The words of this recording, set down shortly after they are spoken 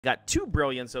got two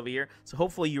brilliance over here, so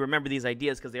hopefully you remember these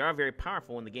ideas because they are very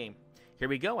powerful in the game. Here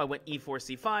we go. I went e4,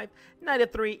 c5,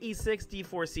 knight f3, e6,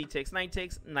 d4, c takes, knight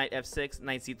f6,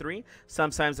 knight c3.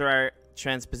 Sometimes there are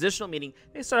transpositional, meaning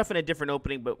they start off in a different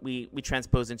opening, but we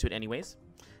transpose into it anyways.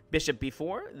 Bishop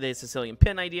b4, the Sicilian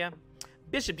pin idea.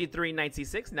 Bishop d3, knight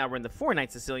c6. Now we're in the 4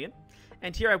 knight Sicilian.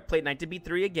 And here I played knight to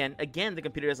b3 again. Again, the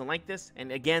computer doesn't like this.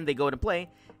 And again, they go to play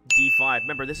d5.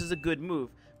 Remember, this is a good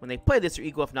move. When they play this, you're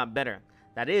equal if not better.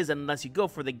 That is, unless you go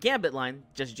for the gambit line,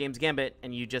 just James Gambit,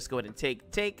 and you just go ahead and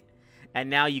take. And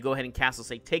now you go ahead and castle,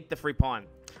 say, take the free pawn.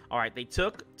 All right, they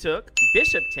took,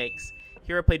 bishop takes.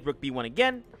 Here I played rook b1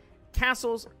 again.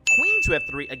 Castles, queen to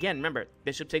f3. Again, remember,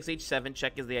 bishop takes h7.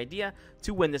 Check is the idea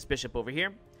to win this bishop over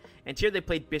here. And here they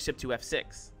played bishop to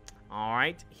f6. All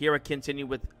right, here I continue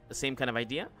with the same kind of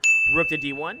idea. Rook to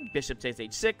d1, bishop takes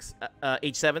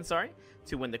h7, sorry,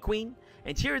 to win the queen.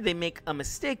 And here they make a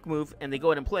mistake move, and they go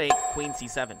ahead and play queen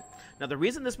c7. Now, the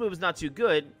reason this move is not too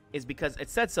good is because it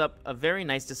sets up a very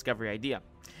nice discovery idea.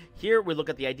 Here, we look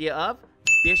at the idea of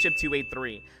bishop to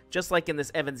a3. Just like in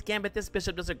this Evans Gambit, this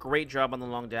bishop does a great job on the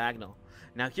long diagonal.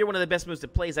 Now, here, one of the best moves to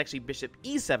play is actually bishop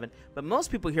e7, but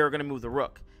most people here are going to move the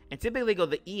rook. And typically, they go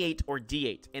the e8 or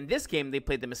d8. In this game, they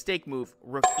played the mistake move,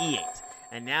 rook e8.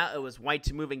 And now, it was white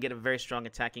to move and get a very strong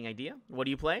attacking idea. What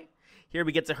do you play? Here,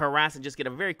 we get to harass and just get a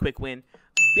very quick win.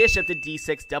 Bishop to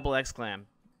d6, double exclam.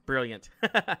 Brilliant.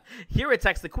 Here it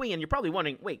attacks the queen, and you're probably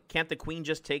wondering, wait, can't the queen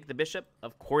just take the bishop?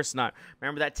 Of course not.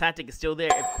 Remember, that tactic is still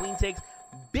there. If queen takes,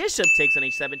 bishop takes on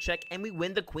h7 check, and we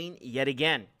win the queen yet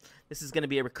again. This is going to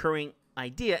be a recurring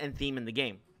idea and theme in the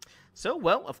game. So,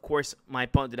 well, of course, my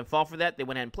opponent didn't fall for that. They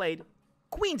went ahead and played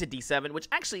queen to d7, which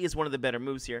actually is one of the better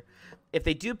moves here. If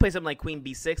they do play something like queen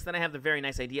b6, then I have the very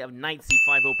nice idea of knight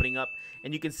c5 opening up.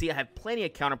 And you can see I have plenty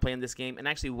of counterplay in this game. And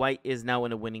actually, white is now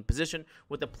in a winning position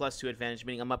with a +2 advantage,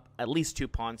 meaning I'm up at least 2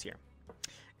 pawns here.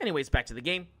 Anyways, back to the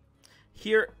game.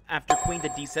 Here, after queen to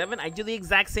d7, I do the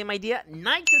exact same idea.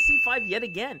 Knight to c5 yet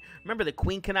again. Remember, the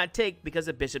queen cannot take because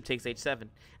the bishop takes h7.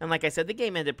 And like I said, the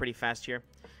game ended pretty fast here.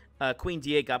 Queen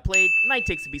d8 got played. Knight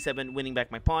takes to b7, winning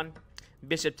back my pawn.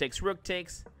 Bishop takes, rook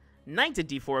takes, knight to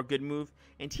d4, a good move.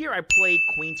 And here I played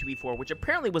queen to e4, which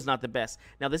apparently was not the best.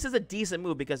 Now, this is a decent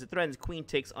move because it threatens queen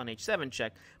takes on h7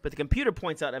 check. But the computer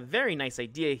points out a very nice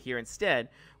idea here instead,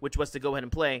 which was to go ahead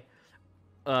and play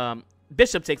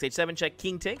bishop takes h7 check,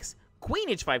 king takes, queen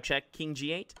h5 check, king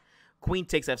g8, queen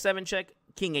takes f7 check,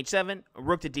 king h7,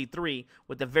 rook to d3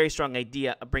 with a very strong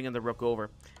idea of bringing the rook over.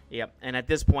 Yep, and at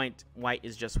this point, white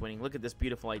is just winning. Look at this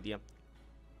beautiful idea.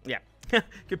 Yeah,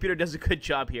 computer does a good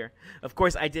job here. Of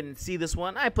course, I didn't see this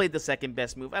one. I played the second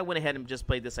best move. I went ahead and just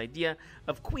played this idea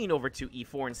of queen over to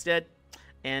e4 instead.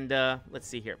 And let's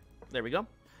see here. There we go.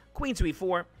 Queen to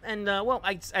e4. And, well,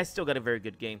 I still got a very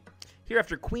good game. Here,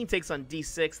 after queen takes on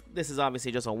d6, this is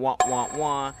obviously just a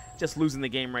wah. Just losing the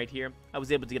game right here. I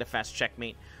was able to get a fast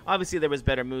checkmate. Obviously, there was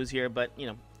better moves here, but, you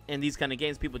know, in these kind of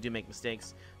games, people do make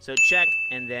mistakes. So check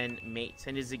and then mate.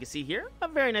 And as you can see here, a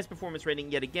very nice performance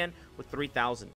rating yet again with 3,000.